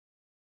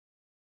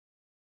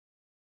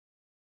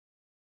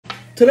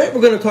Tonight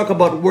we're going to talk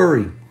about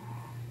worry.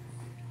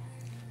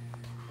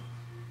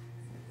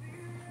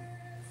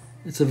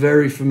 It's a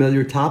very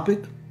familiar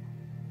topic.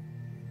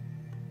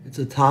 It's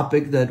a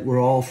topic that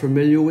we're all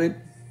familiar with.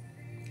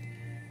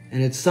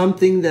 And it's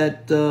something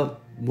that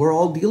we're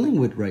all dealing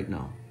with right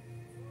now.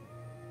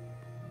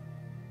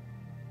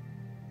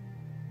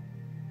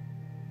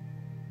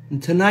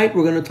 And tonight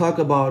we're going to talk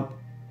about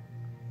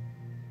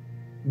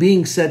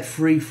being set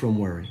free from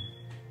worry.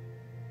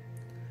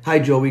 Hi,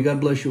 Joey.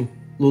 God bless you.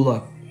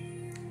 Lula.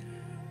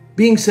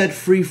 Being set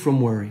free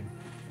from worry.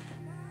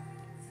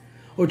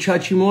 Worry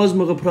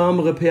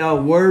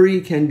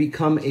can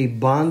become a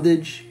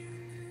bondage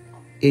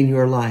in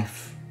your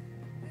life.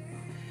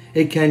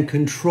 It can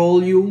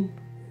control you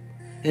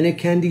and it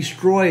can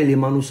destroy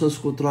worry.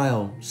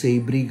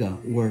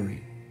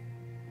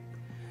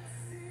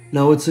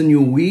 Now it's a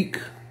new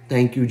week.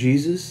 Thank you,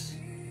 Jesus.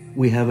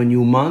 We have a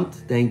new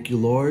month. Thank you,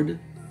 Lord.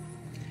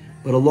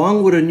 But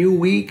along with a new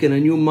week and a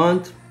new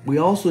month, we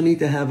also need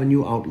to have a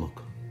new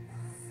outlook.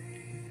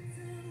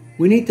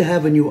 We need to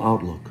have a new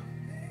outlook.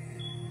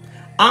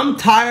 I'm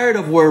tired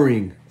of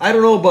worrying. I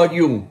don't know about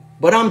you,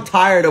 but I'm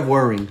tired of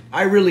worrying.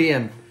 I really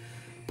am.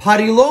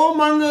 Parilo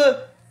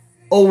manga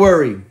o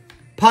worry.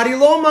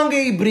 Parilo manga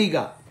I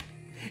briga.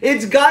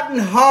 It's gotten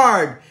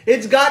hard.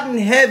 It's gotten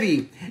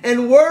heavy.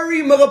 And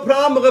worry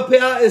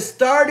is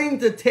starting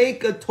to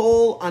take a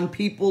toll on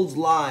people's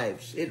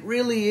lives. It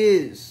really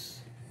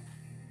is.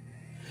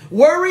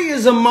 Worry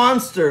is a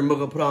monster.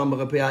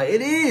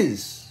 It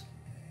is.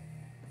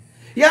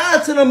 Yeah,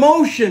 it's an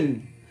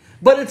emotion,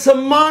 but it's a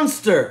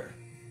monster.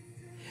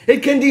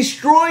 It can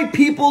destroy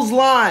people's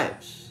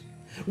lives.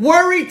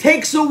 Worry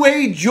takes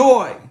away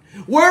joy.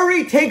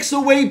 Worry takes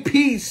away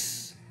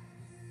peace.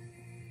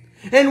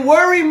 And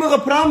worry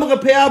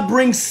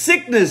brings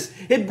sickness.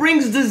 It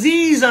brings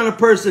disease on a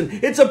person.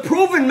 It's a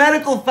proven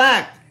medical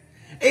fact.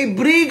 E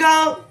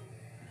briga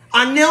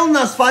anel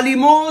nas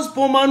falimos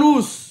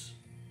pomanus.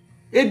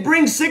 It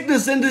brings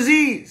sickness and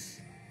disease.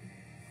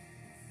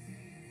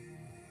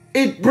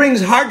 It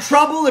brings heart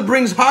trouble. It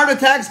brings heart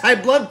attacks, high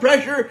blood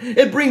pressure.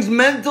 It brings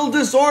mental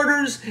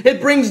disorders.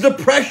 It brings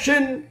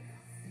depression.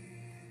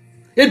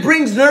 It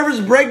brings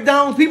nervous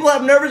breakdowns. People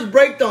have nervous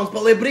breakdowns,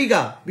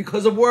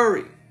 because of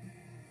worry.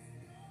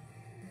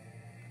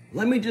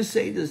 Let me just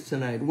say this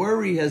tonight.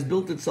 Worry has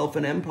built itself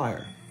an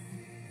empire.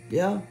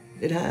 Yeah,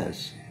 it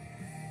has.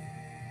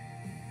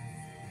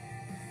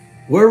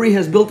 Worry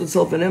has built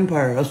itself an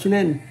empire.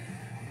 Asunen,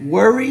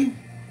 worry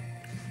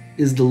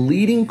is the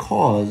leading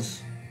cause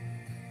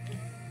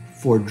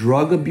for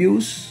drug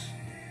abuse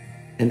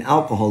and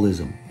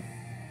alcoholism.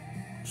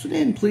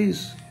 Asunen,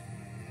 please.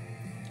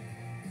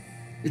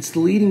 It's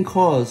the leading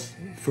cause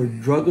for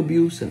drug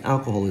abuse and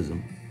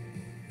alcoholism.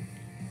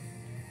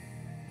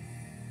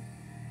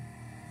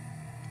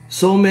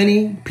 So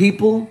many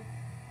people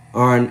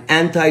are on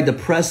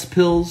antidepressant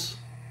pills,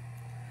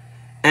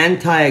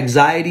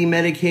 anti-anxiety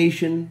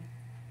medication,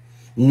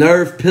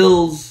 nerve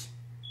pills,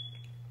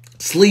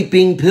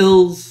 sleeping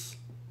pills,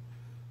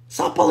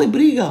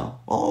 sapalibriga,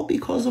 all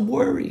because of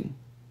worry.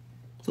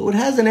 So it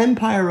has an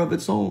empire of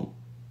its own.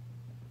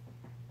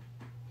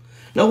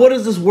 Now, what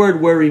does this word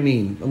worry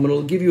mean? I'm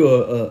going to give you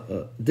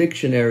a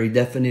dictionary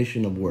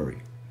definition of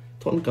worry.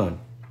 Tonkan.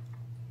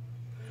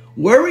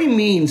 Worry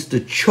means to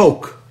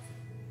choke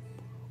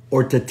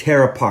or to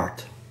tear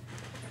apart.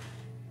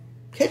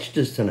 Catch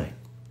this tonight.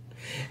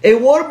 A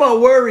word about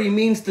worry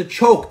means to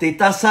choke, te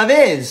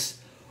tasavez,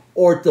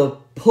 or to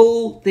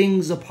pull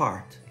things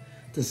apart,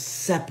 to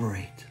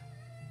separate.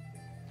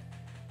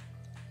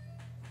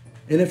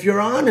 And if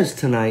you're honest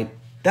tonight,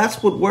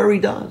 that's what worry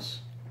does.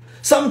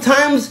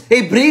 Sometimes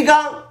a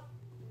briga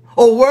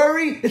or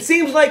worry, it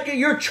seems like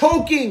you're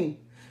choking.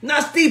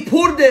 Nasti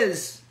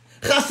purdes,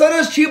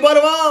 chasaras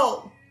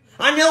chibarval.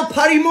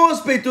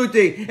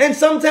 And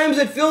sometimes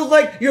it feels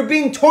like you're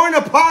being torn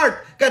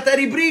apart.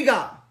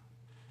 Kataribriga.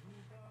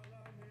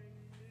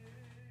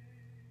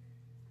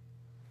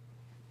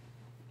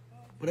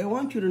 But I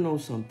want you to know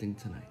something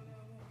tonight.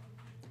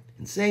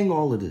 In saying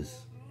all of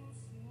this,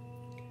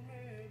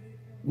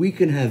 we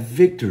can have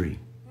victory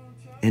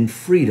and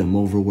freedom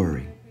over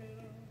worry.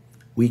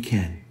 We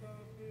can.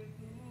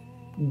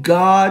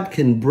 God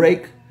can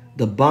break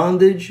the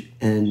bondage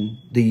and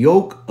the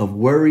yoke of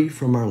worry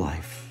from our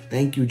life.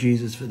 Thank you,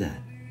 Jesus, for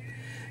that.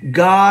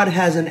 God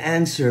has an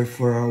answer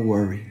for our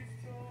worry.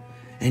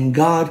 And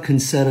God can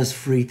set us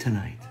free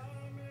tonight.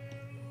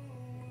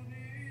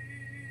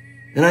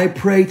 And I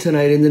pray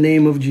tonight in the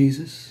name of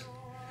Jesus.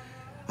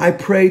 I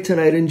pray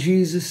tonight in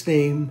Jesus'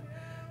 name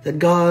that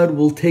God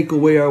will take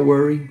away our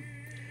worry.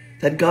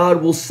 That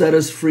God will set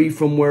us free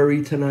from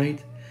worry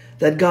tonight.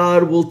 That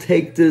God will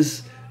take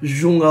this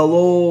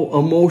jungalo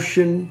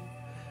emotion,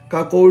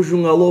 kako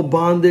jungalo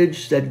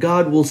bondage, that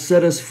God will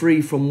set us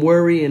free from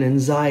worry and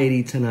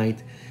anxiety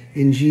tonight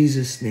in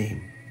Jesus'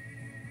 name.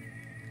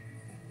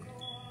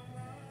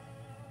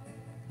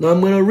 Now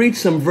I'm going to read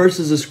some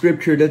verses of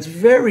scripture that's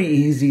very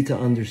easy to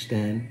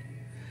understand.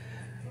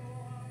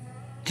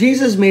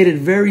 Jesus made it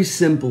very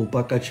simple,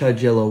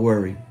 pakachajela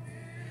worry.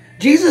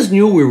 Jesus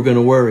knew we were going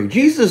to worry.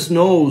 Jesus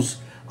knows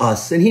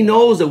us, and he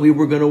knows that we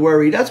were going to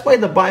worry. That's why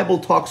the Bible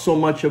talks so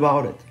much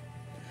about it.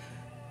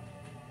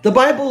 The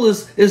Bible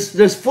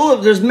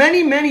there's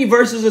many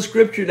verses of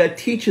scripture that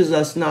teaches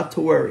us not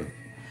to worry.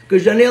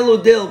 Because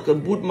Janelo Del,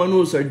 Kabut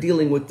Manus are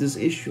dealing with this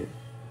issue.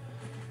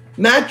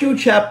 Matthew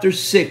chapter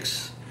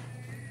 6,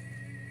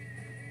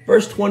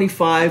 verse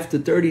 25 to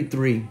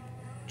 33.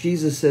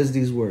 Jesus says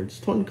these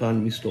words.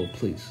 Tonkan misto,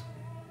 please.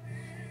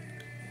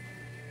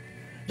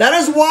 That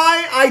is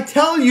why I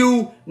tell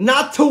you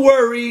not to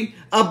worry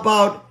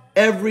about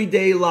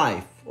everyday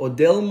life. O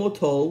del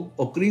motol,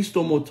 o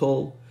Cristo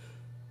motol,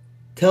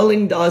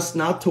 telling us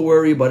not to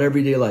worry about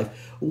everyday life.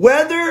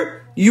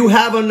 Whether you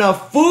have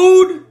enough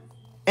food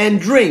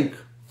and drink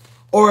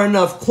or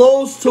enough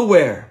clothes to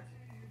wear.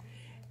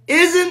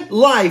 Isn't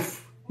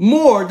life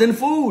more than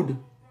food?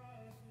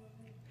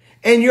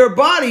 And your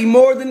body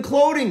more than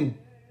clothing?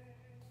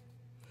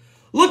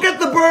 Look at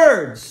the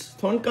birds.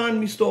 Tonkan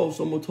misto,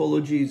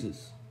 somotolo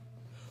Jesus.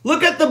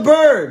 Look at the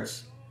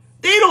birds.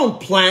 They don't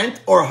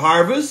plant or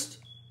harvest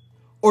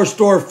or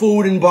store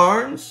food in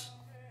barns.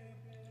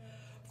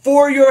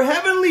 For your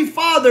heavenly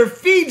Father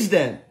feeds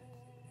them.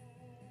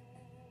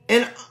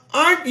 And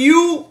aren't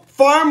you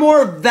far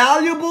more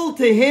valuable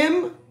to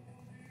him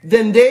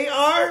than they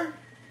are?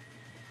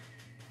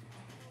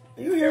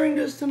 Are you hearing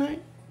this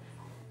tonight?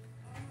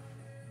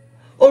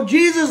 Oh,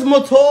 Jesus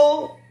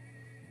Motol.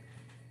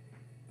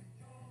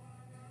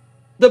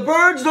 The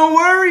birds don't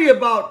worry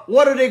about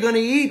what are they going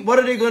to eat, what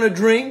are they going to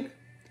drink.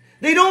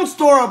 They don't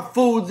store up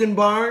foods in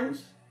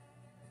barns.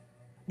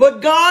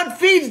 But God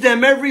feeds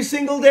them every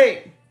single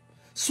day.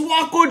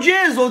 Swako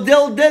jezo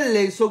del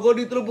delle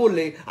sogori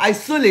trubule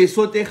aisule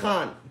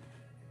sotehan.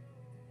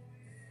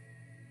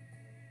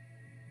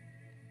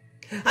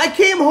 I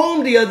came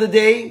home the other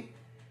day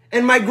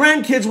and my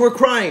grandkids were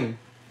crying.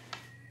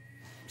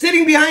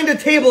 Sitting behind a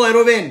table at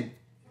Roven.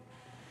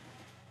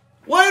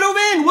 Why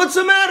Roven? What's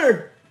the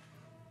matter?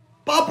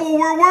 Papa,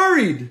 we're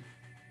worried.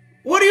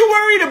 What are you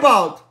worried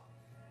about?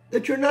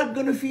 That you're not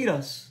going to feed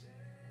us.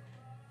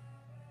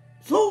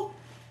 So,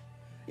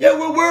 yeah,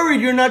 we're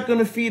worried you're not going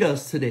to feed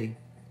us today.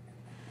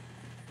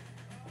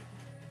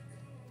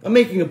 I'm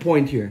making a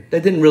point here.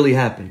 That didn't really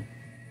happen.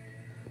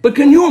 But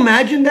can you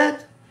imagine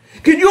that?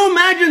 Can you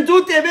imagine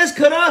Tate,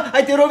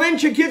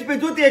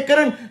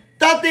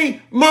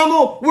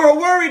 Mamo, we're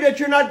worried that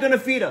you're not going to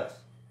feed us.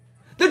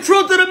 The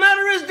truth of the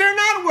matter is they're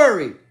not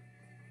worried.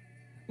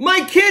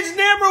 My kids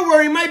never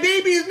worry. My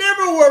babies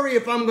never worry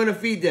if I'm going to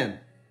feed them.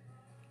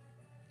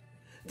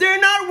 They're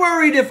not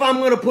worried if I'm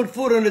going to put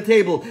food on the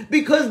table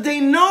because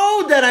they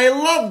know that I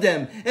love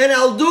them and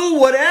I'll do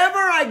whatever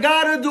I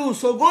got to do.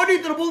 So go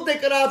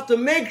to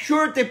make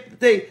sure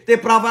they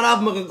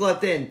pravarav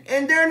magaglatin.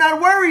 And they're not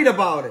worried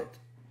about it.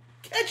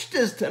 Catch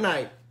this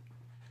tonight.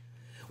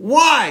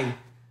 Why?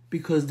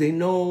 Because they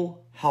know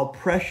how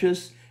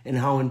precious and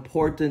how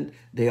important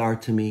they are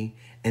to me,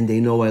 and they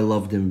know I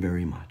love them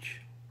very much.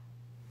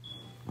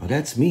 Now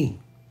that's me.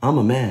 I'm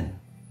a man.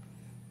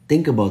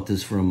 Think about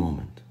this for a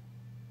moment.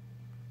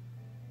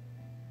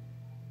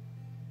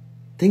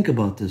 Think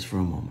about this for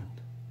a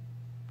moment.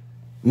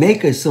 Me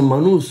kaisam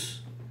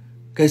manus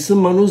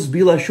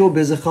bila sho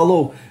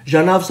bezachalo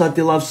janav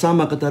satilav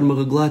sama katar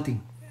magaglati.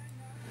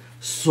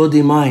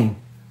 Sodimai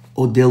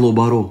odelo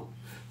baro.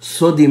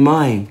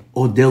 Sodimai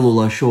odelo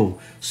lasho.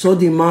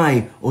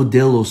 Sodimai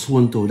odelo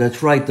swunto.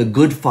 That's right, the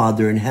good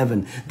Father in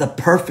heaven, the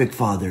perfect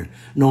Father,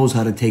 knows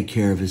how to take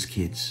care of his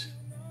kids.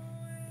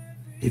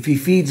 If he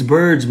feeds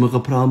birds, he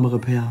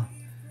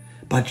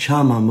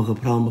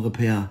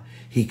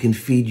can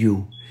feed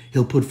you.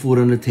 He'll put food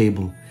on the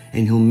table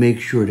and he'll make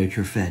sure that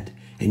you're fed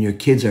and your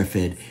kids are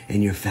fed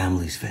and your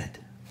family's fed.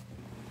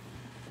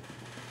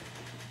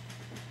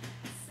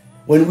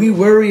 When we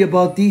worry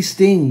about these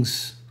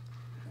things,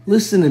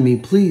 listen to me,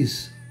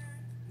 please.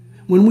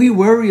 When we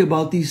worry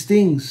about these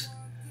things,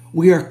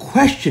 we are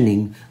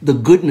questioning the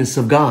goodness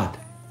of God.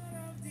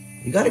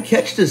 You got to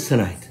catch this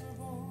tonight.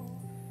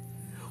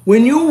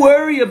 When you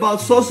worry about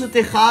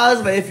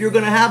sosutechaz, if you're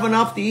going to have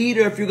enough to eat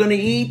or if you're going to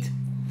eat,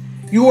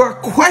 you are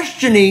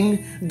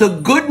questioning the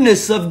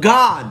goodness of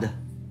God.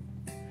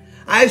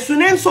 I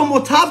sunen so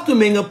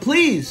motaptuminga,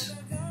 please.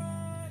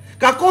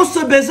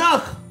 Kakosa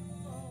bezach.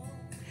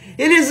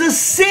 It is a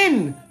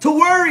sin to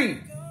worry.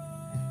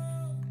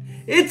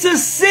 It's a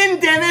sin,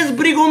 tenes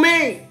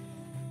brigume.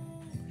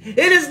 It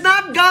is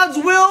not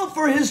God's will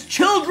for his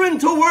children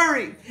to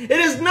worry. It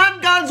is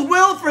not God's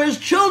will for his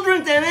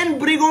children to en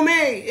brigume.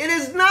 It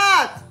is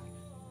not.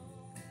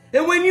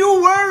 And when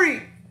you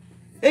worry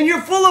and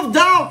you're full of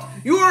doubt,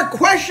 you are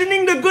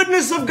questioning the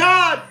goodness of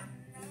God.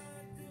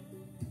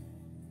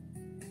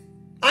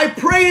 I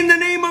pray in the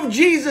name of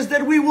Jesus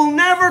that we will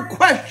never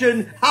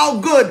question how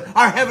good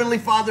our Heavenly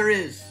Father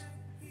is.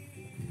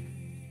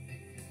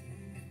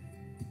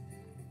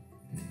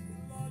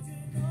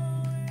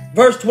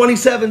 Verse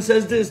 27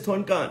 says this,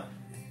 Tonkan.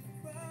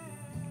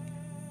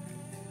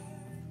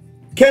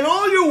 Can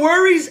all your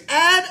worries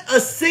add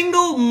a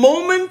single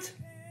moment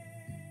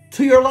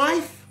to your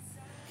life?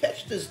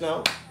 Catch this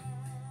now.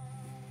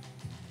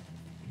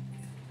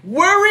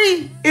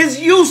 Worry is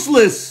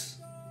useless.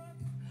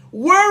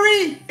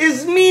 Worry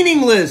is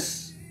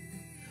meaningless.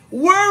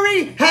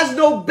 Worry has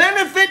no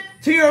benefit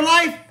to your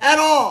life at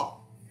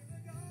all.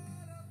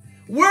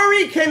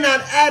 Worry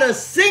cannot add a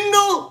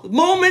single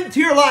moment to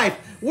your life.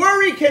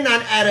 Worry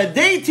cannot add a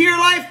day to your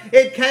life.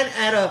 It can't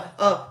add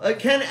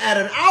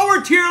an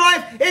hour to your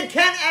life. It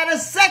can't add a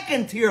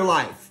second to your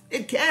life.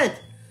 It can't.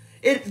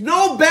 It's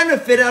no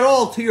benefit at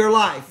all to your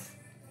life.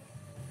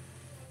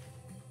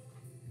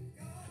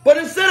 But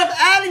instead of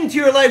adding to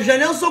your life,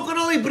 Janelle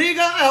Socoroli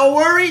briga a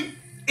worry,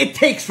 it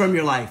takes from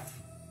your life.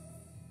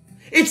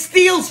 It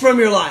steals from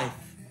your life.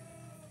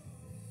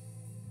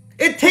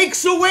 It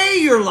takes away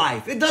your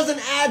life. It doesn't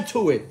add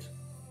to it.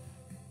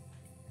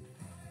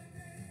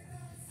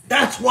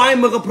 That's why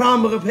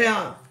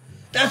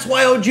that's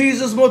why, oh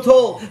Jesus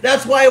motol.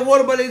 That's why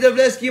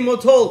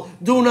motol.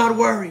 Do not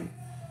worry.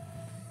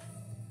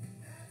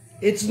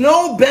 It's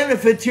no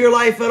benefit to your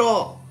life at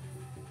all.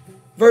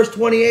 Verse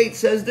 28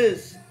 says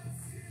this.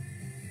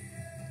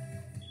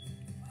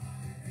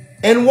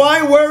 And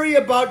why worry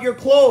about your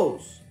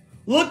clothes?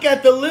 Look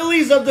at the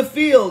lilies of the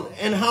field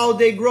and how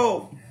they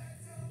grow.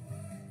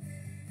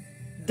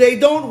 They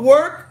don't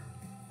work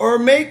or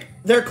make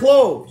their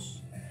clothes.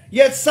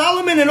 Yet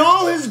Solomon in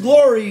all his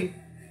glory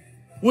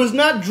was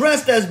not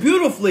dressed as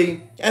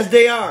beautifully as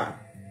they are.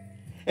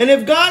 And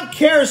if God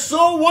cares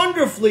so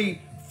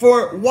wonderfully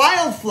for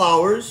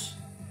wildflowers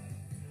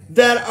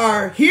that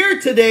are here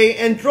today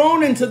and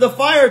thrown into the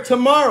fire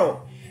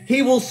tomorrow,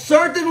 He will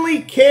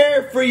certainly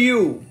care for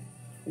you.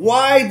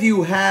 Why do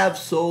you have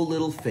so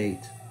little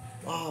faith?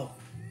 Wow.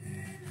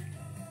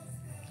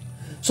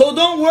 So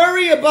don't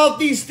worry about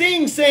these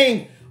things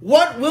saying,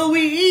 what will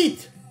we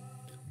eat?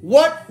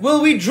 What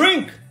will we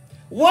drink?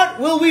 What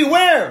will we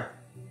wear?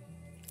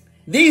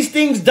 These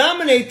things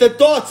dominate the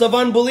thoughts of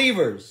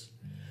unbelievers.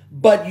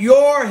 But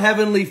your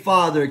Heavenly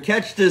Father,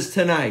 catch this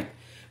tonight,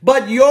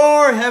 but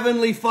your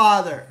Heavenly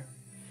Father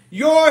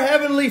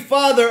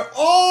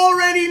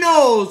already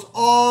knows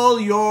all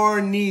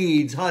your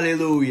needs.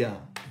 Hallelujah.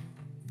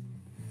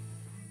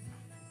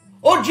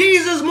 Oh,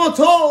 Jesus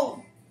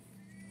motol.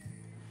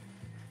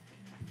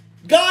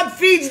 God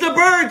feeds the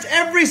birds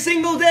every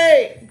single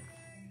day.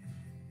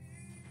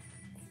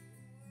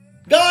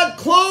 God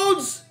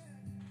clothes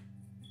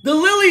the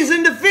lilies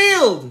in the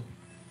field.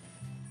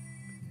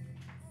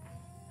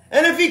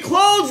 And if He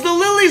clothes the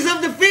lilies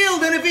of the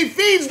field and if He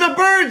feeds the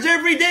birds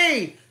every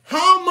day,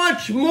 how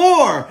much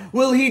more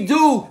will He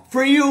do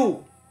for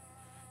you?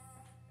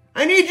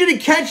 I need you to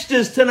catch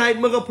this tonight,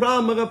 mga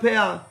pra, mga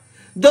pea.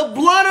 The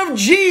blood of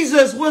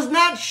Jesus was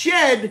not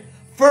shed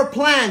for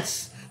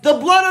plants. The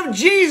blood of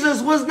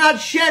Jesus was not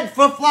shed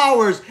for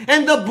flowers.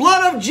 And the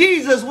blood of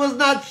Jesus was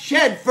not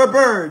shed for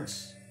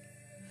birds.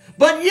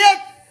 But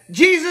yet,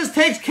 Jesus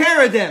takes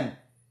care of them.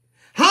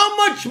 How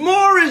much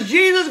more is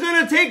Jesus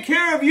going to take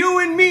care of you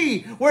and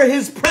me where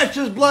His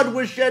precious blood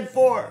was shed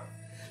for?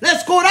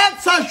 Let's go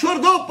ratsa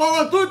shordo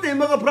palatute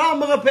mga pra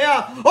mga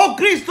pea. O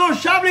Cristo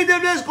shabli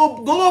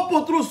devlesko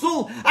golopo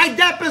trusul. I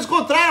dapes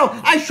ko trayo.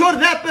 I short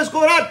dapes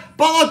ko rat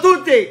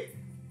palatute.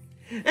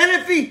 And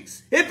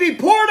if he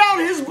poured out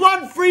His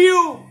blood for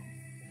you,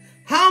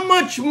 how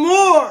much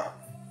more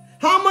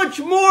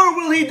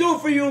will He do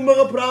for you,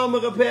 mga pra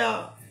mga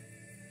pea?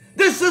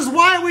 This is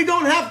why we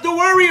don't have to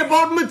worry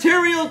about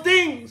material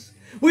things.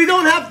 We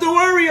don't have to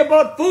worry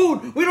about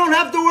food. We don't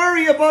have to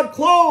worry about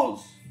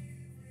clothes.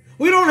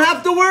 We don't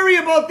have to worry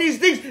about these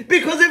things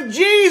because if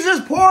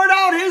Jesus poured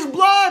out His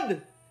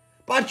blood,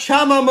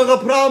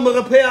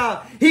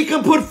 He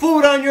can put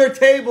food on your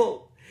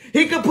table.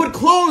 He can put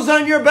clothes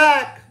on your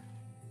back.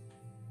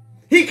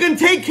 He can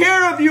take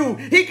care of you.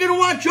 He can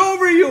watch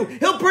over you.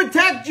 He'll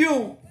protect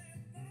you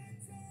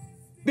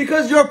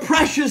because you're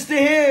precious to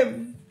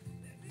Him.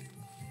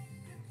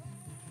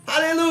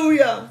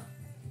 Hallelujah.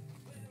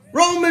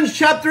 Romans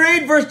chapter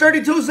 8 verse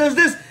 32 says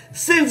this,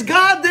 since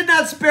God did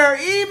not spare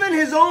even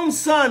His own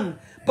Son,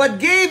 but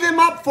gave Him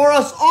up for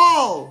us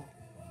all,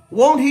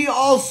 won't He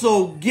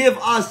also give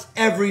us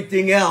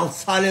everything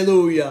else?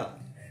 Hallelujah.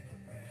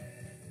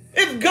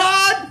 If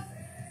God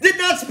did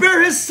not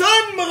spare His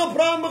Son, mga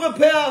pra, mga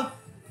pea,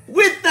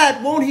 with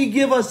that, won't He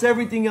give us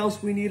everything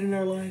else we need in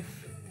our life?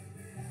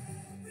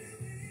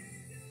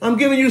 I'm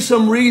giving you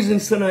some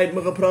reasons tonight,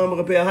 mga pra,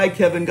 mga pea. Hi,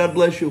 Kevin. God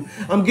bless you.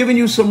 I'm giving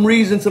you some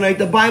reasons tonight.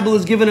 The Bible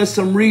has given us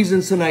some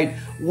reasons tonight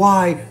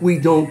why we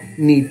don't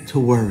need to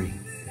worry.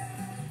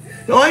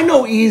 Now, I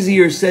know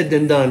easier said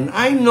than done.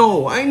 I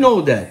know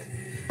that.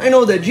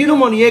 Gino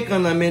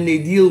Manieka namin, they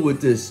deal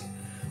with this.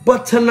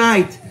 But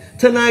tonight,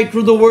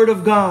 through the Word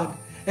of God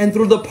and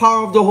through the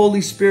power of the Holy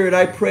Spirit,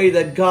 I pray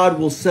that God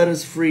will set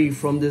us free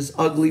from this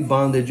ugly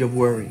bondage of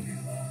worry.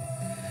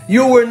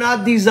 You were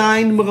not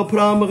designed, mga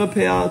pra, mga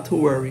pea, to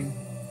worry.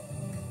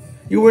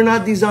 You were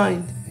not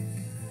designed.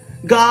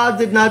 God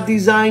did not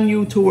design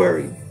you to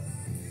worry.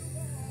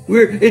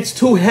 It's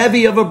too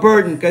heavy of a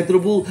burden.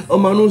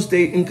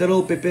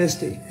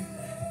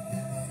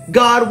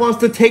 God wants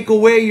to take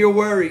away your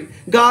worry.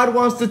 God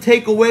wants to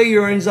take away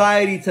your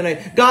anxiety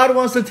tonight. God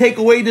wants to take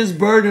away this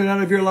burden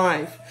out of your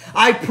life.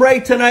 I pray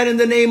tonight in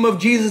the name of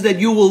Jesus that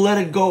you will let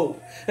it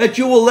go. That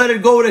you will let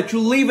it go, that you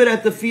leave it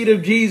at the feet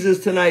of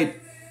Jesus tonight.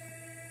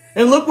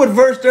 And look what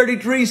verse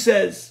 33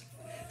 says.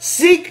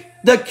 Seek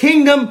the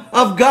kingdom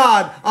of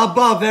God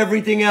above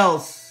everything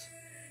else.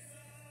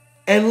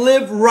 And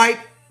live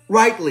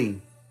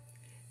rightly.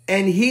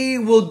 And He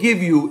will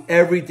give you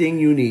everything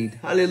you need.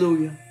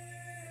 Hallelujah.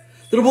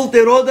 Trubul te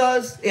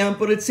rodas e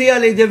ampărăția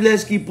le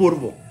devleski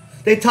purvo.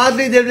 Te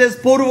tadle devles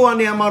purvo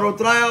ane amaro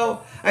traio.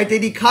 Ai te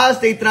dicas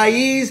te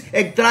traiz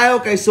ek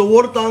traio kai so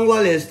wort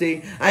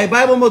anglaleste. Ai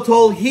Bible mo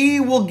told He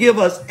will give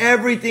us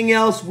everything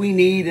else we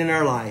need in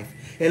our life.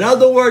 In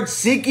other words,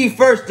 seek ye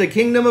first the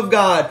kingdom of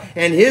God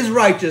and His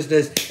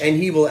righteousness, and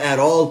He will add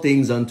all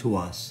things unto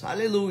us.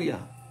 Hallelujah.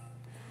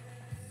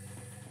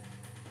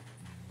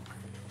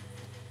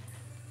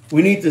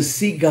 We need to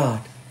seek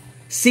God.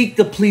 Seek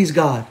to please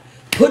God.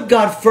 Put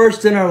God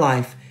first in our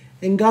life,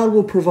 and God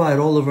will provide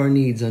all of our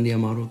needs.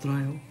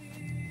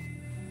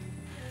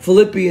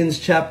 Philippians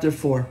chapter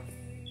 4,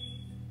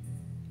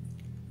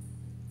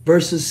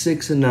 verses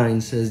 6 and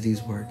 9 says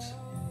these words.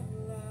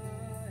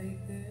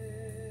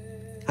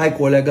 Hi,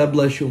 Kola, God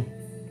bless you.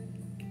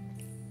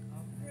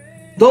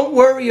 Don't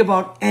worry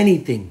about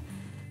anything.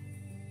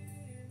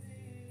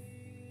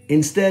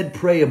 Instead,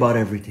 pray about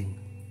everything.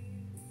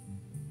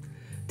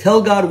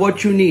 Tell God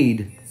what you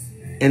need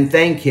and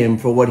thank Him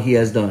for what He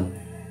has done.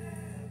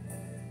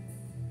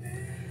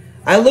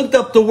 I looked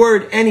up the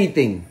word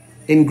anything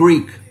in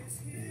Greek.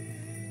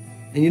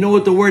 And you know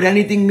what the word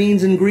anything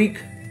means in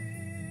Greek?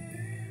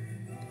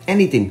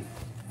 Anything.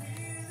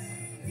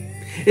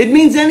 It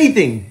means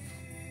anything.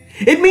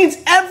 It means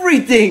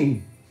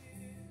everything.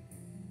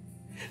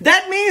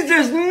 That means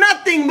there's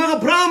nothing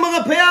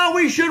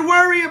we should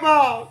worry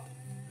about.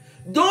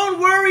 Don't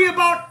worry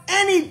about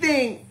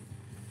anything.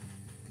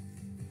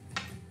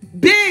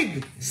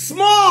 Big,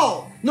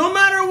 small, no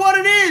matter what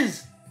it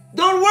is,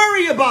 don't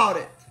worry about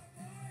it.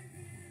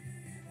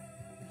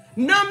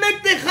 Don't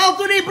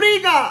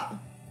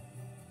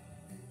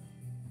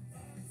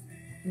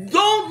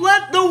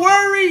let the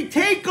worry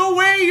take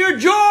away your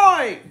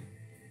joy.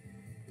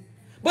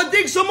 But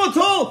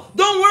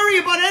don't worry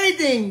about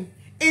anything.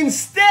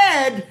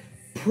 Instead,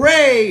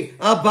 pray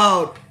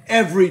about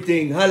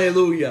everything.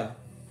 Hallelujah.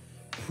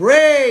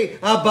 Pray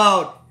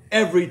about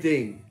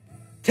everything.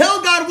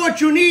 Tell God what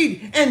you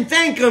need and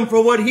thank Him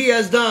for what He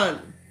has done.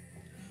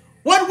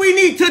 What we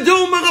need to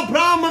do,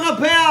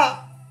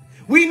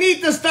 we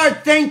need to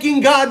start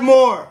thanking God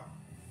more.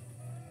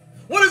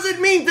 What does it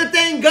mean to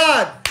thank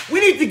God?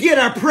 We need to get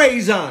our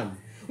praise on.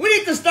 We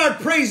need to start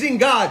praising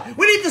God.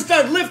 We need to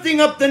start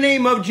lifting up the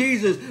name of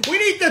Jesus. We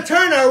need to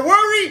turn our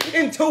worry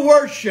into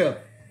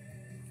worship.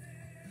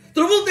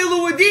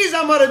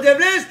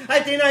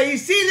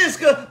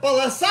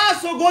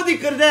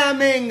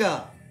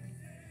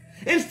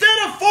 Instead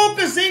of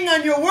focusing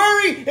on your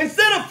worry,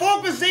 instead of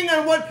focusing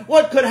on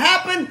what could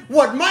happen,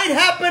 what might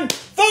happen,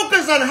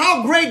 focus on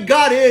how great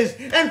God is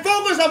and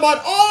focus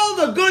about all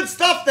the good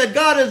stuff that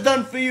God has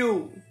done for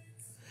you.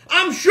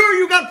 I'm sure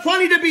you got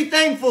plenty to be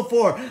thankful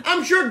for.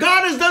 I'm sure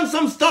God has done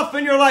some stuff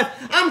in your life.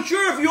 I'm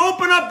sure if you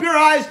open up your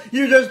eyes,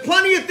 there's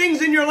plenty of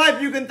things in your life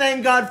you can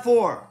thank God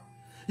for.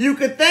 You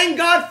can thank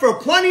God for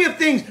plenty of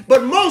things,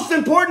 but most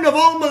important of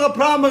all,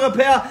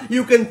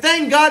 you can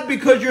thank God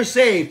because you're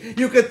saved.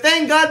 You can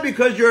thank God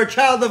because you're a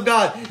child of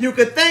God. You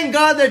can thank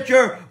God that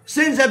your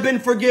sins have been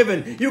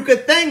forgiven. You can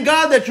thank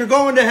God that you're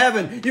going to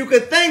heaven. You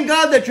can thank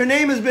God that your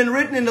name has been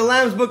written in the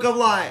Lamb's Book of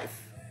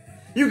Life.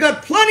 You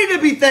got plenty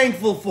to be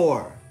thankful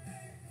for.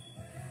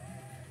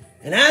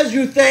 And as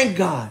you thank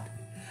God,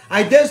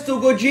 I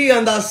desto goji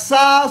and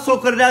asa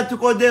sokradatu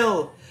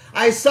kodil.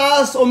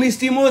 Aisas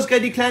omistimos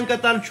kadiklan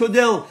katar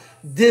chodel.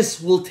 This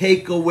will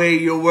take away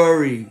your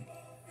worry.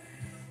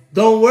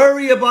 Don't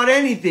worry about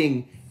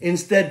anything.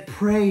 Instead,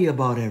 pray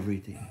about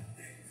everything.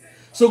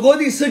 So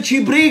godi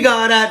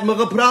sachibriga arat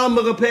magapra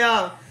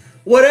magapea.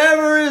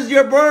 Whatever is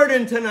your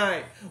burden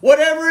tonight,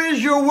 whatever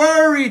is your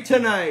worry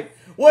tonight,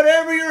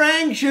 whatever you're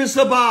anxious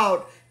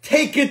about,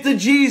 take it to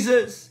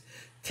Jesus.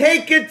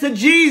 Take it to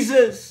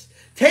Jesus.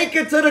 Take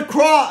it to the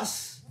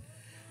cross.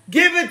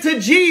 Give it to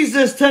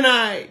Jesus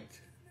tonight.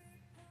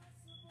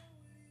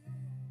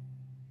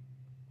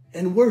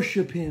 And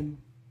worship Him.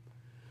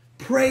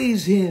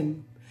 Praise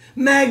Him.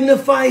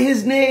 Magnify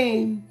His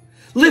name.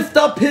 Lift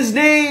up His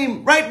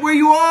name right where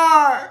you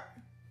are.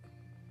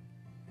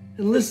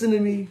 And listen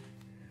to me.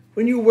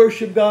 When you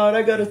worship God,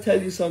 I got to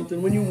tell you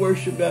something. When you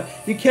worship God,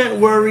 you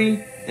can't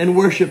worry and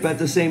worship at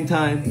the same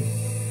time.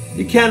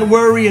 You can't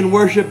worry and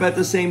worship at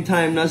the same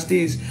time,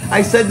 Nasties.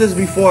 I said this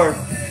before.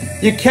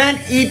 You can't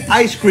eat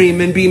ice cream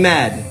and be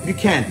mad. You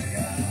can't.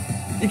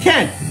 You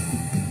can't.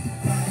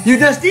 You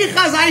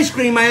nastichas ice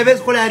cream,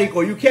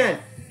 you can't.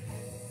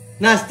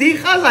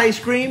 Nastichas ice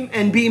cream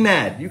and be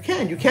mad. You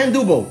can't. You can't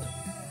do both.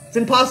 It's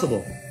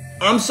impossible.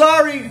 I'm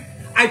sorry.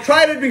 I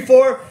tried it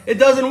before. It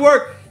doesn't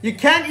work. You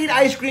can't eat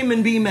ice cream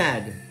and be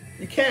mad.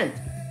 You can't.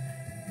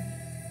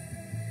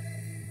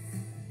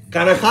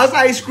 Kanakas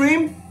ice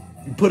cream,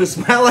 you put a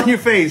smile on your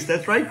face.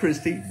 That's right,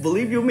 Christy.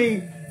 Believe you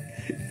me.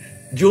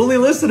 Julie,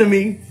 listen to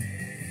me.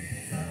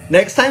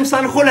 Next time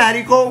San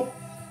Juanarico,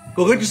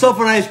 go get yourself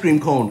an ice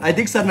cream cone. I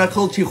think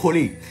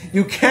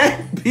you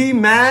can't be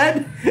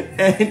mad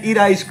and eat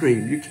ice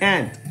cream. You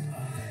can't.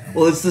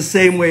 Well, it's the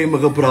same way,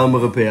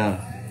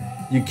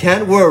 you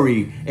can't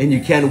worry and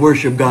you can't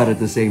worship God at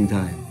the same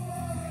time.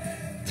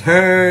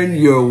 Turn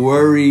your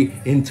worry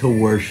into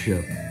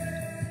worship.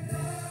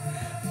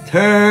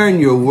 Turn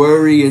your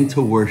worry into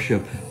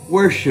worship.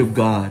 Worship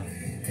God.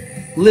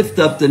 Lift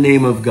up the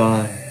name of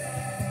God.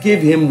 Give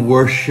Him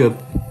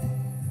worship.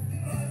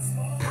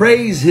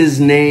 Praise His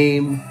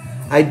name.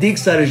 I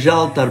diksar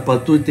jaltar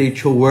patute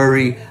cho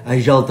worry. I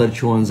jaltar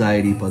cho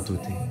anxiety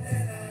patute.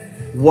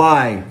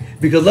 Why?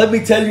 Because let me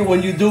tell you,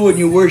 when you do and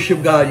you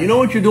worship God, you know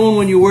what you're doing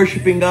when you're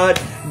worshiping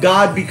God?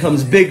 God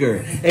becomes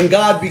bigger, and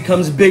God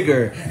becomes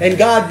bigger, and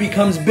God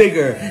becomes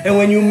bigger. And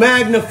when you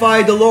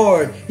magnify the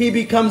Lord, He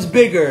becomes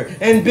bigger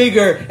and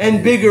bigger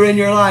and bigger in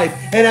your life.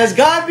 And as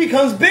God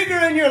becomes bigger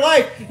in your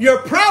life, your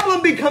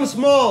problem becomes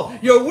small.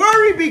 Your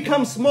worry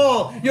becomes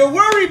small. Your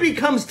worry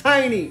becomes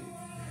tiny.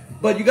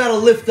 But you got to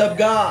lift up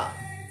God.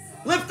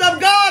 Lift up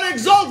God,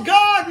 exalt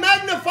God,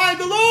 magnify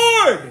the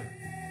Lord.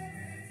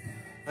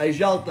 Ay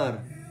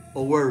jaltar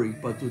o worry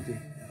patute.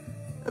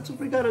 That's what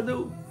we got to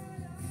do.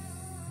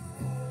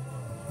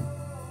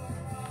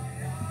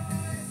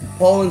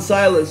 Paul and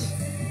Silas,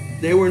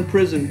 they were in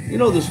prison. You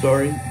know the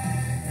story.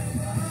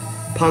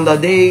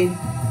 Pandade,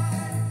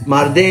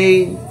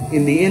 Marde,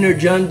 in the inner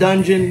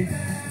dungeon.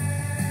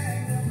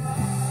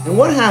 And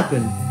what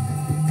happened?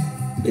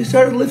 They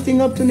started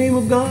lifting up the name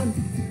of God.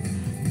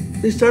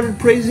 They started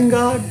praising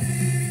God.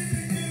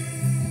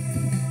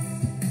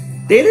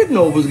 They didn't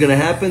know what was going to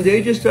happen.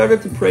 They just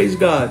started to praise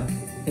God.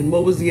 And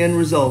what was the end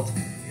result?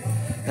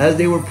 As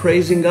they were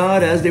praising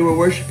God, as they were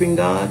worshiping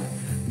God,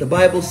 the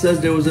Bible says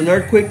there was an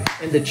earthquake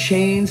and the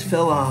chains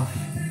fell off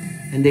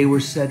and they were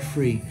set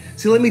free.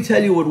 See, let me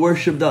tell you what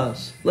worship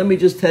does. Let me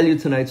just tell you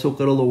tonight,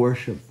 Socarolo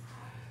worship.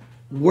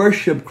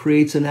 Worship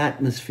creates an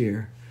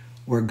atmosphere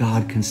where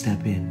God can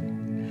step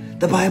in.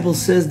 The Bible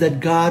says that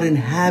God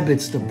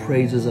inhabits the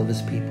praises of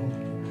His people.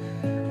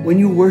 When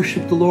you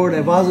worship the Lord,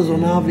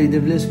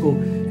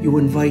 you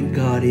invite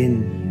God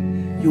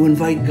in. You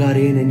invite God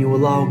in and you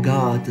allow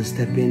God to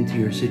step into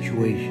your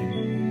situation.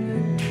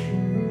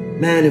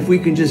 Man, if we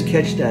can just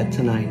catch that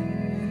tonight.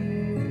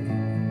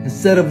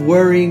 Instead of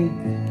worrying,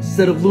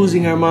 instead of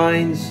losing our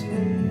minds,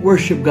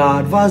 worship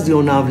God.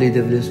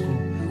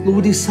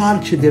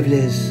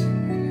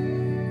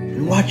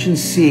 And watch and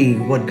see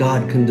what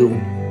God can do.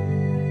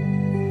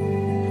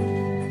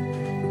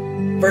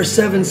 Verse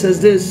 7 says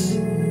this,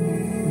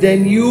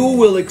 then you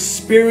will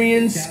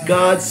experience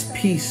God's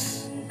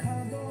peace,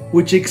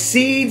 which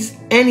exceeds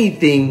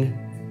anything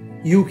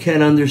you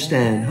can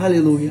understand.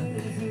 Hallelujah.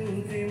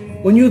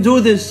 When you do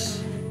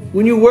this,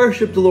 when you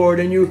worship the Lord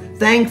and you're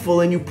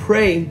thankful and you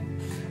pray,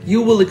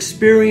 you will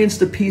experience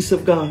the peace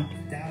of God.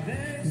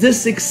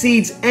 This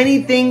exceeds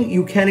anything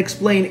you can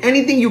explain,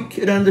 anything you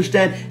can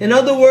understand. In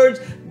other words,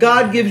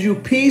 God gives you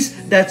peace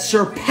that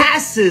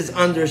surpasses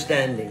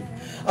understanding.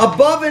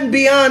 Above and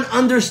beyond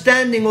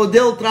understanding,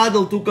 Odel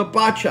Tradel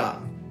Tukapacha.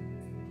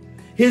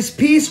 His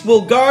peace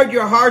will guard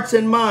your hearts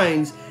and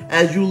minds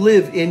as you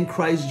live in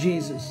Christ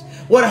Jesus.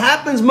 What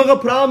happens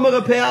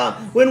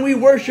when we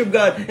worship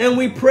God and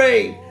we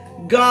pray?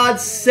 God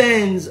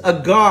sends a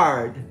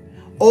guard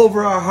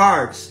over our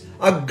hearts,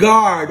 a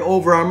guard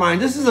over our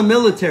mind. This is a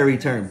military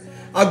term.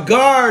 A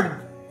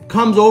guard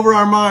comes over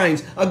our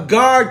minds. A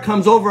guard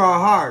comes over our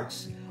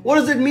hearts. What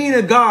does it mean,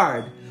 a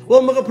guard?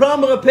 Well,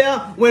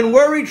 when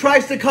worry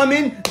tries to come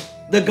in,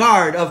 the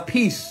guard of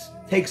peace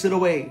takes it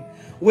away.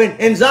 When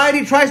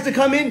anxiety tries to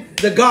come in,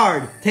 the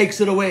guard takes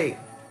it away.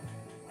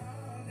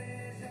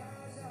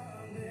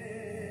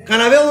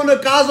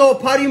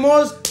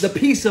 The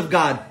peace of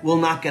God will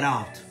knock it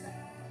out.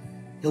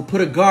 He'll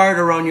put a guard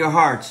around your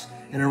hearts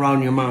and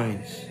around your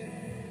minds.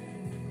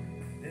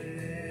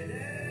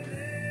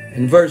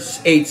 And verse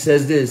 8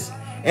 says this,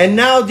 and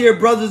now, dear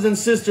brothers and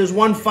sisters,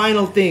 one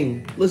final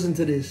thing. Listen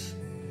to this.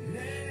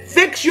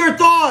 Fix your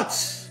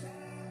thoughts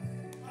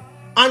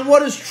on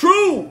what is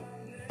true,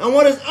 on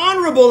what is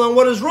honorable, on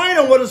what is right,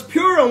 on what is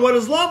pure, on what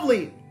is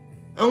lovely,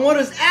 on what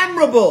is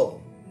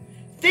admirable.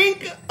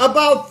 Think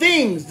about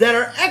things that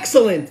are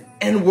excellent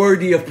and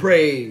worthy of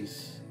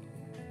praise.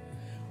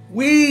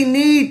 We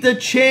need to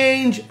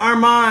change our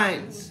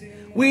minds.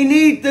 We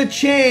need to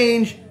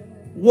change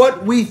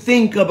what we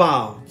think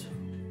about.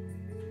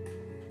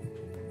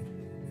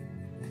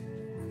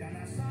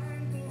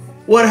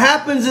 What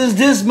happens is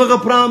this,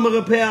 Canaveli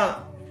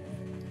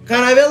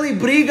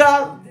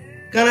briga,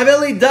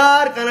 canaveli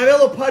dar,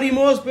 canavelo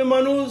parimos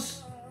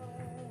pemanus.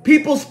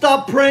 People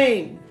stop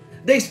praying.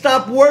 They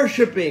stop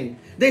worshiping.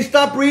 They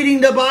stop reading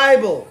the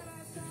Bible.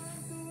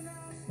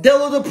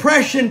 Delo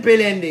depression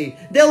pelendi.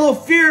 Delo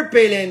fear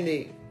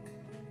pelendi.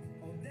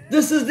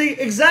 This is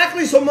the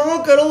exactly so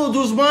mga karolo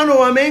duzmano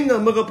amenga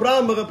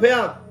magapra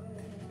magapea.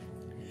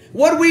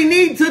 What we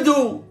need to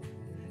do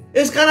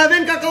This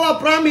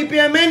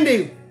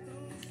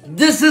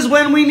is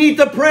when we need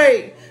to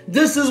pray.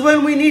 This is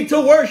when we need to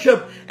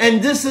worship.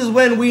 And this is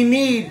when we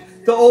need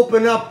to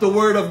open up the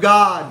Word of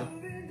God.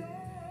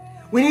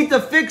 We need to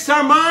fix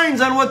our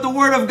minds on what the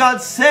Word of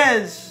God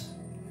says.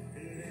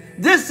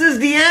 This is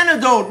the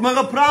antidote,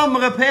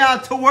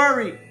 to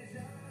worry.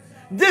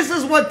 This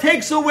is what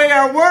takes away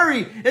our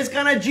worry. Es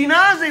kana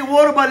jinaze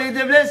worba le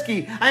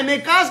devleski. Ai me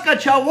kaska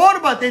cha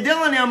worba te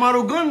delane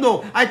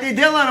amarugundo. Ai te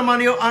delane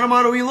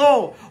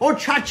amaruilo. O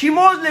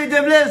chachimos le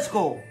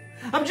devlesko.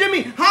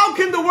 Jimmy, how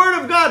can the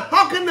Word of God,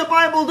 how can the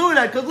Bible do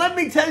that? Because let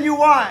me tell you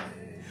why.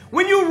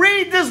 When you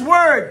read this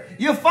Word,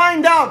 you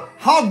find out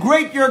how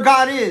great your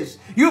God is.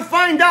 You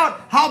find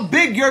out how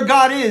big your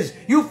God is.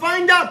 You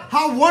find out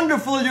how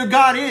wonderful your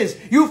God is.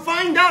 You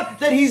find out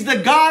that He's the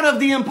God of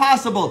the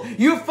impossible.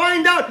 You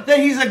find out that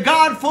He's a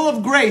God full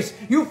of grace.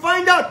 You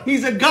find out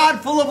He's a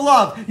God full of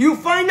love. You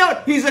find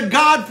out He's a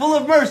God full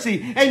of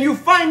mercy. And you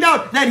find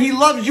out that He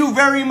loves you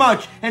very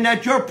much and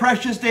that you're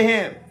precious to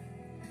Him.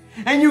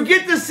 And you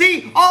get to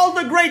see all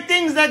the great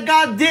things that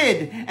God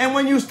did. And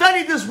when you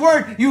study this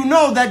Word, you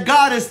know that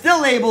God is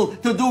still able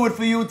to do it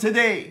for you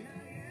today.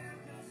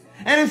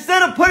 And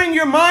instead of putting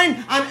your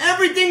mind on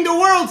everything the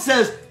world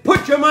says,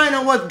 put your mind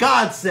on what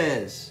God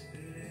says.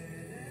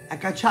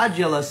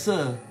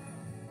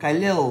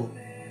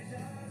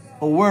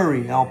 O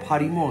worry, ao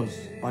parimos,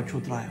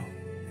 bachutrayo.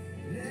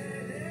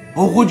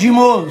 O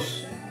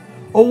hujimos,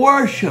 o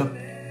worship.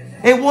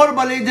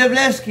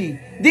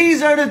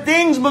 These are the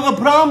things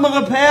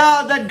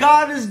that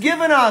God has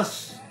given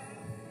us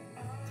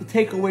to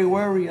take away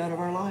worry out of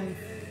our life.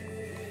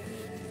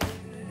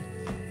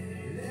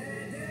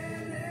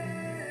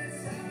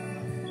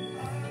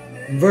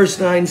 Verse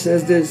 9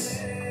 says this: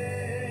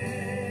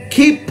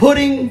 keep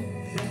putting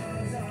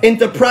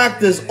into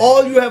practice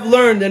all you have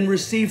learned and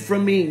received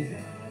from me.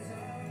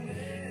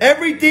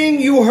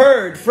 Everything you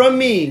heard from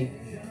me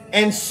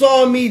and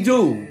saw me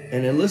do.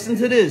 And then listen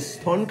to this,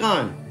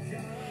 Tonkan.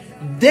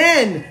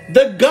 Then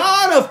the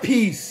God of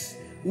peace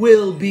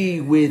will be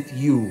with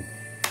you.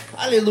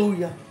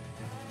 Hallelujah.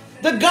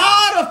 The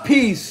God of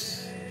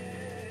peace.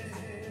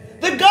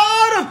 The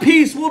God of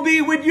peace will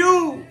be with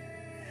you.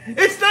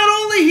 It's not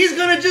only He's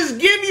going to just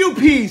give you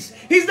peace.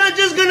 He's not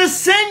just going to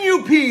send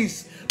you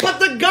peace. But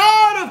the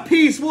God of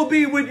peace will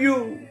be with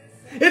you.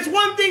 It's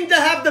one thing to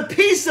have the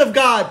peace of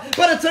God,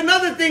 but it's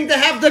another thing to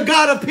have the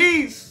God of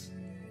peace.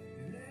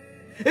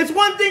 It's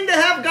one thing to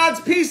have God's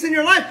peace in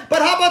your life,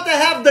 but how about to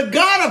have the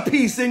God of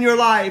peace in your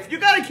life? You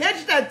got to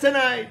catch that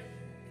tonight.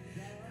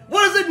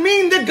 What does it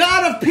mean the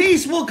God of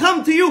peace will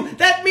come to you?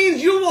 That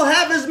means you will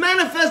have His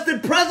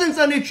manifested presence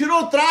on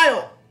Ichiro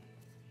Trayo.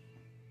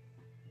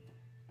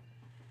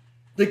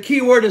 The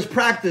key word is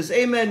practice.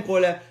 Amen,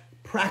 Kola.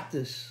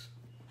 Practice.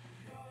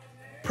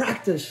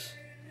 Practice.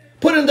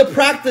 Put into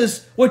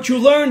practice what you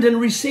learned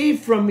and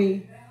received from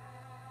me.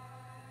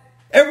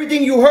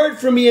 Everything you heard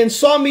from me and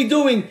saw me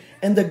doing.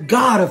 And the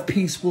God of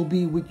peace will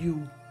be with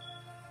you.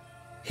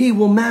 He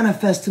will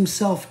manifest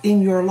Himself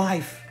in your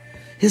life.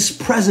 His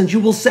presence. You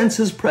will sense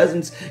His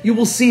presence. You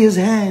will see His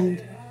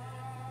hand.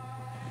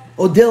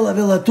 Odela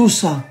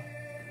velatusa.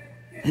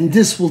 And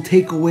this will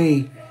take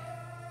away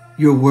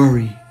your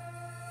worry.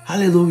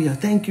 Hallelujah.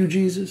 Thank you,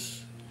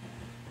 Jesus.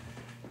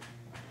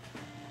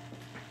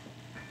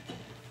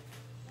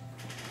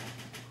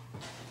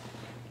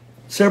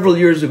 Several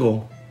years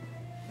ago,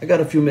 I got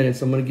a few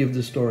minutes. I'm going to give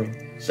this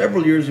story.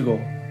 Several years ago,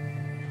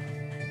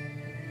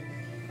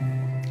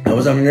 I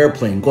was on an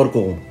airplane,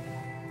 Gorko,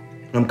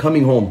 and I'm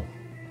coming home.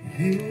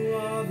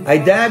 I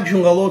dagged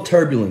Jungalo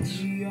turbulence.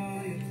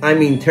 I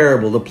mean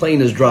terrible. The plane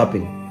is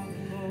dropping.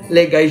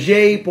 Le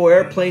gaije po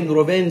airplane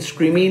roven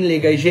screaming le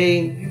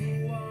gaije.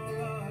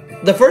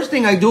 The first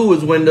thing I do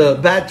is when the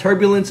bad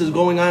turbulence is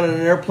going on in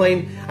an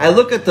airplane, I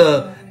look at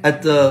the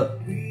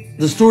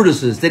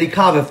stewardesses, the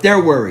Dikav, if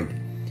they're worried.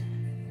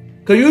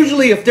 Because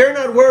usually if they're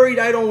not worried,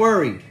 I don't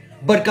worry.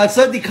 But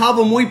Katsa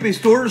Dikava muipe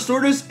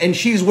stewardess, and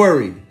she's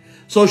worried.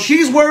 So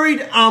she's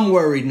worried, I'm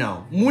worried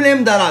now.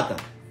 Mulem darata.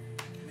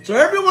 So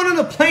everyone on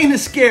the plane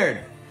is scared.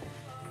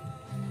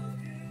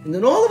 And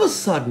then all of a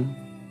sudden,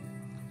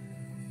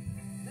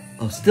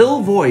 a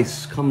still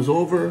voice comes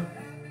over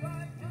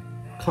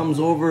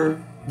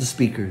the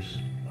speakers.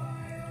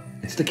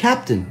 It's the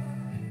captain.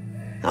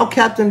 Now,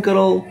 Captain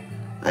Carol,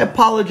 I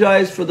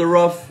apologize for the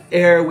rough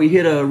air. We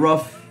hit a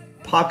rough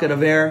pocket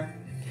of air.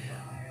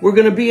 We're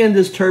going to be in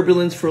this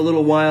turbulence for a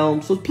little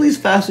while, so please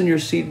fasten your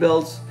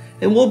seatbelts,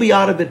 and we'll be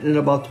out of it in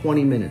about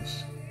 20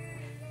 minutes.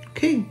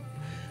 Okay.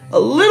 A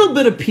little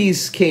bit of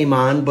peace came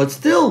on, but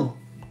still,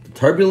 the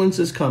turbulence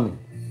is coming.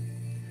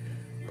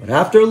 But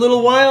after a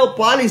little while,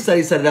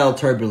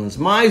 turbulence.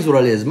 Mais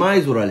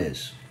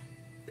urales.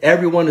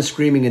 Everyone is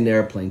screaming in the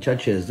airplane.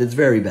 Chaches, it's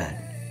very bad.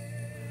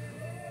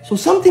 So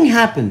something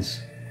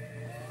happens.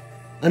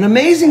 An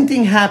amazing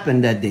thing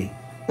happened that day.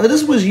 Now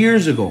this was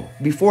years ago,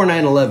 before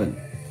 9/11.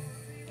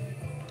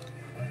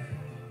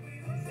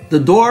 The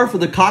door for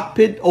the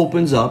cockpit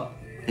opens up,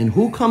 and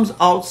who comes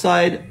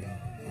outside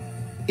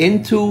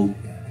into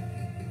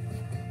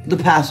the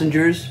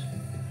passengers?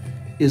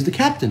 is the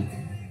captain.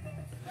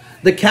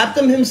 The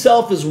captain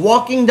himself is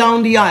walking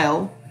down the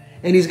aisle,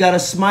 and he's got a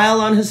smile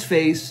on his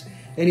face,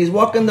 and he's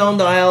walking down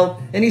the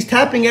aisle, and he's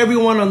tapping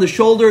everyone on the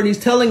shoulder, and he's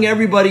telling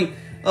everybody,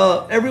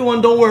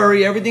 everyone, don't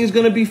worry, everything's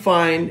going to be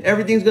fine,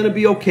 everything's going to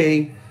be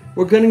okay,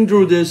 we're getting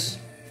through this,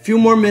 a few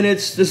more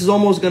minutes, this is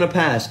almost going to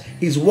pass.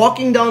 He's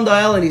walking down the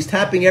aisle, and he's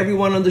tapping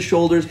everyone on the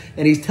shoulders,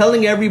 and he's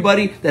telling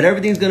everybody that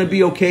everything's going to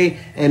be okay,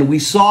 and we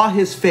saw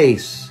his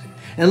face.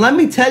 And let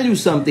me tell you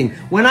something.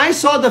 When I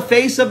saw the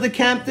face of the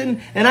captain,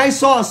 and I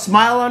saw a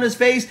smile on his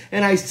face,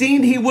 and I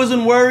seen he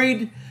wasn't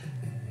worried,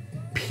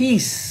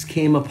 peace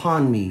came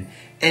upon me.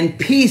 And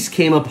peace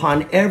came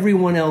upon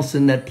everyone else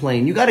in that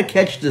plane. You got to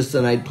catch this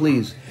tonight,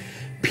 please.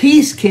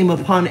 Peace came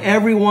upon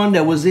everyone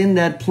that was in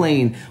that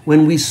plane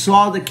when we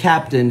saw the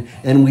captain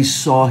and we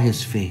saw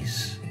his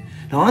face.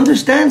 Now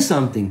understand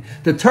something.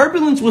 The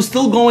turbulence was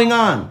still going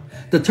on.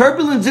 The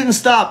turbulence didn't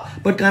stop.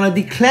 But kana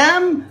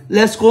diklam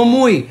les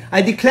komui,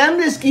 I diklam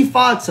les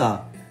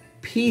kifatsa.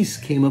 Peace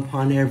came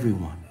upon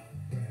everyone.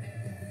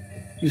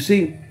 You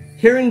see,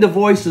 hearing the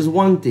voice is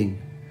one thing.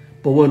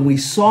 But when we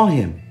saw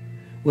him,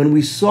 when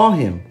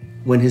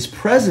his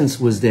presence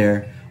was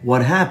there,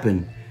 what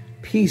happened?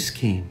 Peace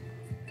came.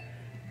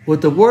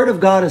 What the Word of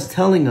God is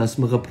telling us,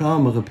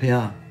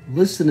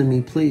 listen to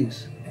me,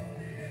 please.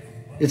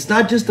 It's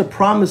not just a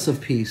promise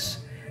of peace,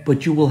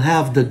 but you will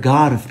have the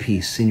God of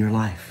peace in your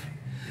life.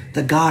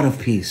 The God of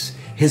peace.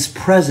 His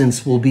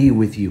presence will be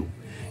with you.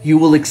 You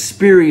will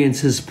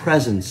experience His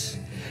presence.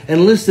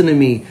 And listen to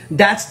me,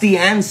 that's the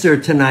answer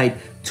tonight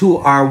to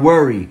our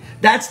worry.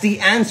 That's the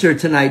answer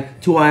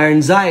tonight to our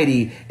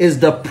anxiety, is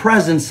the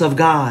presence of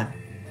God.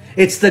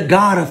 It's the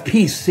God of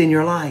peace in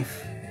your life.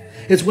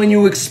 It's when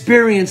you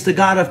experience the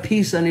God of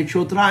peace on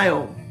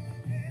Ichotrayo.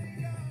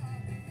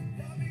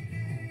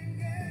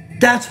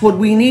 That's what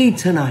we need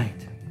tonight.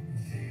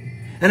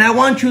 And I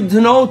want you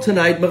to know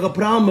tonight,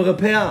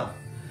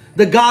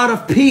 the God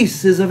of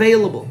peace is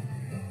available.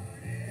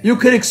 You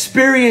could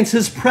experience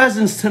His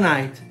presence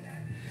tonight.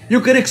 You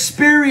could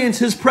experience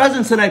His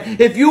presence tonight.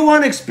 If you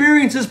want to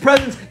experience His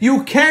presence,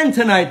 you can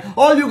tonight.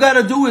 All you got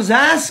to do is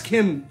ask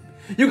Him.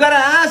 You got to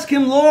ask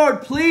Him,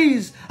 Lord,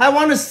 please, I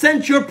want to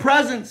sense your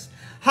presence.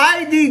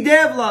 Haidi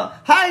Devla.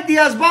 Haidi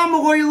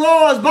Asbamugo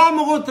Ilo,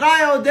 Asbamugo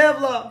Trayo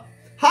Devla.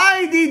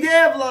 Haidi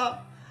Devla.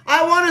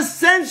 I want to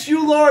sense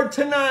you, Lord,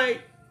 tonight.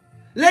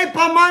 Le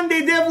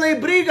pamande devla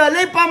briga,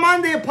 le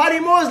pamande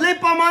parimos, le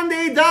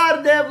pamande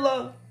dar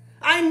devla.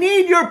 I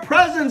need your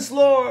presence,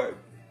 Lord.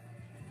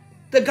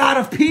 The God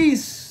of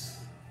peace.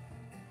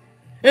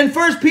 In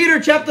 1 Peter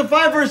chapter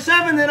 5 verse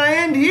 7, and I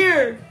end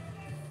here.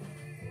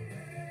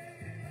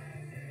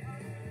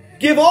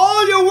 Give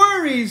all your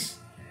worries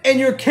and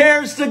your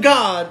cares to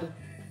God,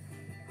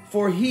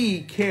 for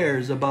He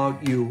cares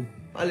about you.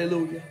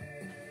 Hallelujah.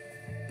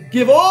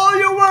 Give all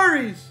your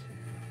worries,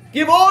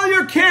 give all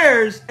your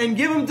cares, and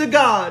give them to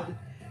God,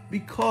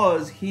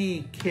 because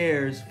He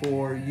cares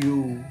for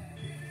you.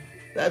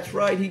 That's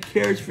right, He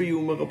cares for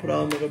you.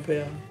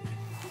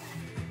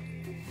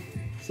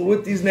 So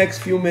with these next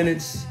few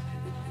minutes,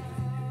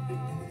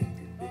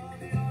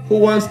 who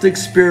wants to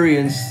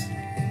experience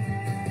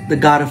the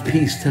God of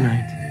peace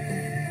tonight?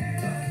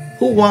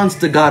 Who wants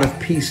the God of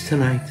peace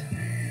tonight?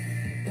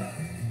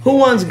 Who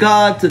wants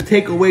God to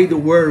take away the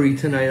worry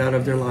tonight out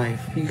of their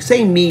life? You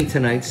say me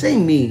tonight. Say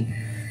me.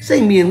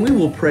 Say me, and we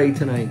will pray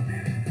tonight.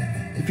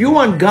 If you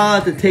want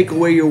God to take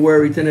away your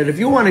worry tonight, if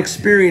you want to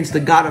experience the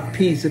God of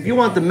peace, if you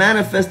want the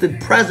manifested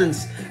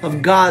presence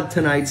of God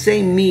tonight,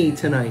 say me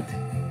tonight.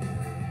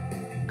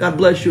 God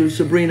bless you,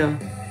 Sabrina.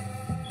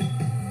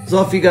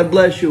 Zophie, God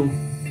bless you.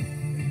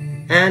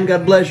 Ann,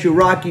 God bless you.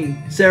 Rocky,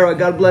 Sarah,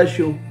 God bless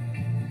you.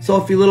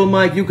 Sophie, little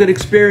Mike, you could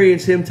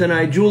experience Him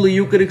tonight. Julie,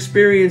 you could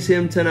experience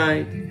Him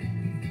tonight.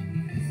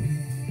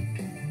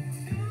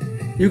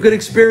 You could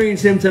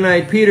experience Him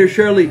tonight. Peter,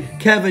 Shirley,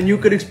 Kevin, you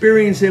could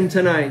experience Him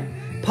tonight.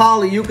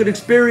 Polly, you could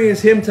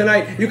experience Him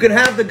tonight. You could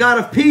have the God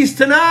of peace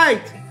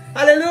tonight.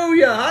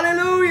 Hallelujah,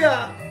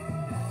 hallelujah.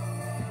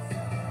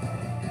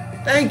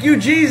 Thank you,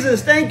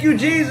 Jesus. Thank you,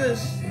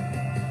 Jesus.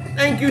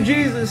 Thank you,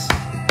 Jesus.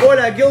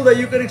 Hola, Gilda,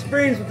 you could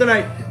experience Him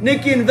tonight.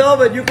 Nikki and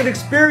Velvet, you could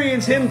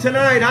experience Him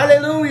tonight.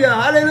 Hallelujah,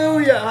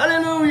 hallelujah,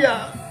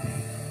 hallelujah.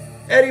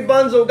 Eddie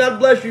Bunzo, God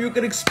bless you. You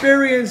could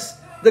experience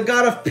the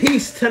God of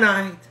peace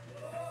tonight.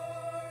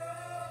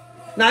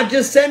 Not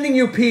just sending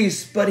you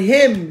peace, but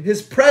Him,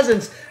 His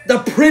presence, the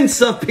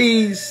Prince of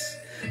Peace.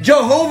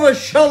 Jehovah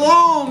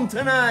Shalom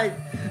tonight.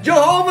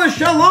 Jehovah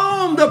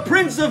Shalom, the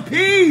Prince of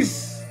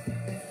Peace.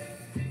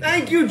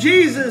 Thank you,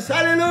 Jesus.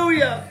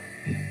 Hallelujah.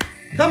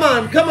 Come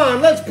on, come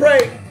on, let's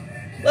pray.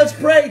 Let's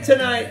pray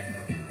tonight.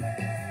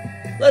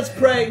 Let's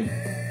pray.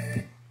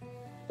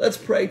 Let's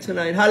pray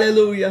tonight.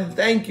 Hallelujah.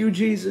 Thank you,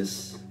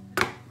 Jesus.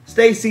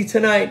 Stacy,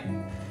 tonight,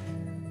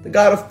 the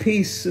God of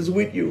peace is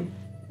with you.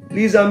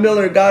 Lisa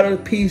Miller, God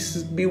of peace,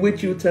 be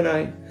with you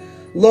tonight.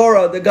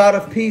 Laura, the God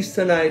of peace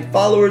tonight.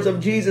 Followers of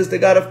Jesus, the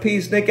God of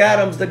peace. Nick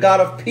Adams, the God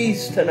of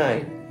peace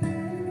tonight.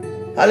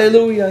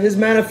 Hallelujah. His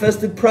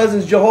manifested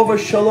presence, Jehovah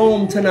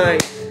Shalom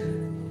tonight.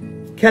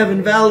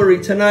 Kevin,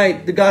 Valerie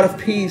tonight, the God of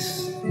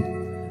peace.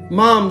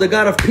 Mom, the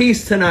God of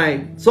peace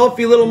tonight.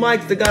 Sophie, little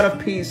Mike, the God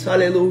of peace.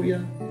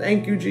 Hallelujah.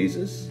 Thank you,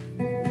 Jesus.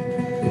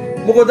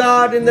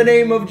 Mugodad, in the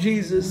name of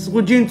Jesus.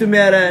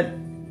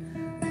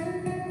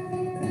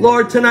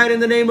 Lord, tonight in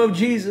the name of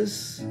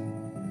Jesus,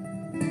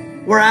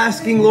 we're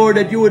asking, Lord,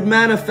 that you would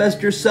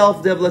manifest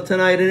yourself, Devla,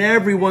 tonight in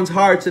everyone's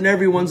hearts and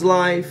everyone's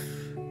life.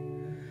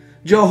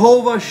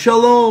 Jehovah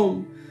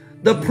Shalom,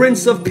 the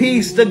Prince of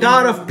Peace, the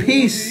God of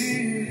peace.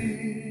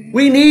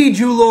 We need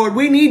you, Lord.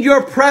 We need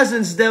your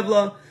presence,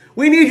 Devla.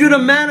 We need you to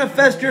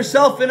manifest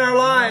yourself in our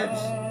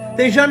lives.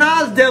 Te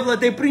janaz, Devla,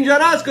 te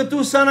prinjarás que tu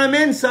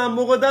sanamensa,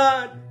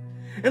 Mugodad.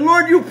 And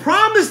Lord, you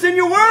promised in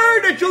your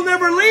word that you'll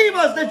never leave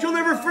us, that you'll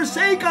never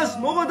forsake us,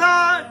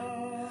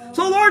 Mugodad.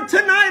 So Lord,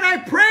 tonight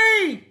I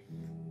pray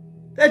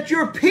that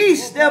your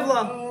peace,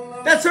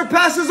 Devla, that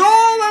surpasses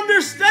all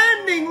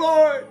understanding,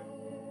 Lord,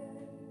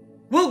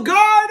 will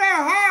guard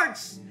our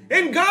hearts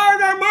and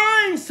guard our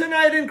minds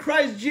tonight in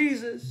Christ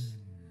Jesus.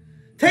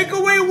 Take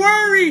away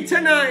worry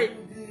tonight.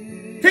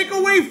 Take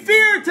away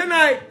fear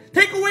tonight.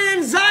 Take away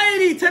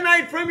anxiety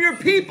tonight from your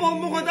people,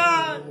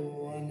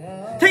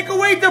 Mugodad. Take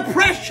away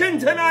depression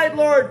tonight,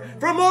 Lord,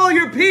 from all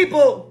your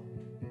people.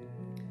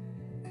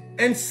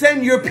 And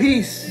send your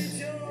peace.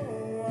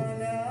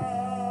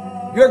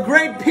 Your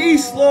great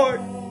peace,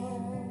 Lord.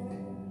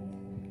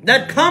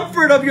 That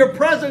comfort of your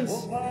presence.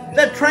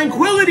 That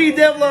tranquility,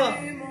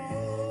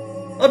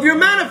 Devla, of your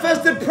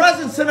manifested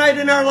presence tonight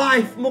in our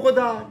life,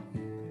 Mugodad.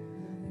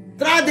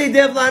 Trade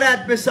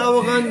Devlarat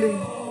Besawagandi.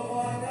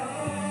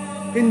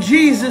 In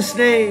Jesus'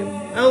 name,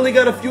 I only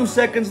got a few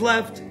seconds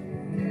left.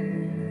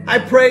 I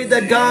pray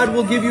that God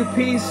will give you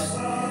peace,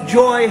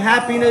 joy,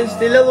 happiness.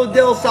 In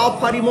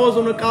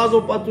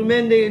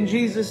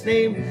Jesus'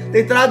 name.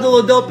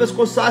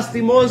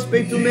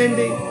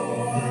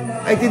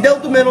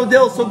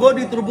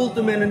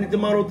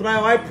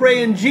 I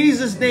pray in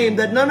Jesus' name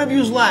that none of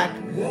you lack,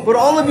 but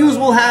all of you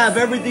will have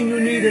everything you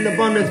need in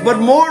abundance. But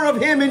more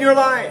of Him in your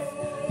life.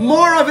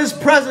 More of His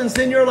presence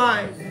in your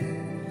life.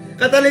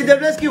 I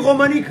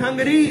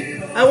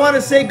want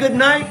to say good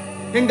night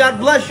and God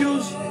bless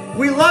you.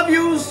 We love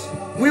you.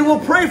 We will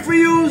pray for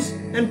you.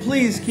 And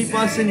please keep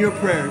us in your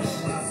prayers.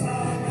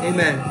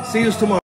 Amen. See you tomorrow.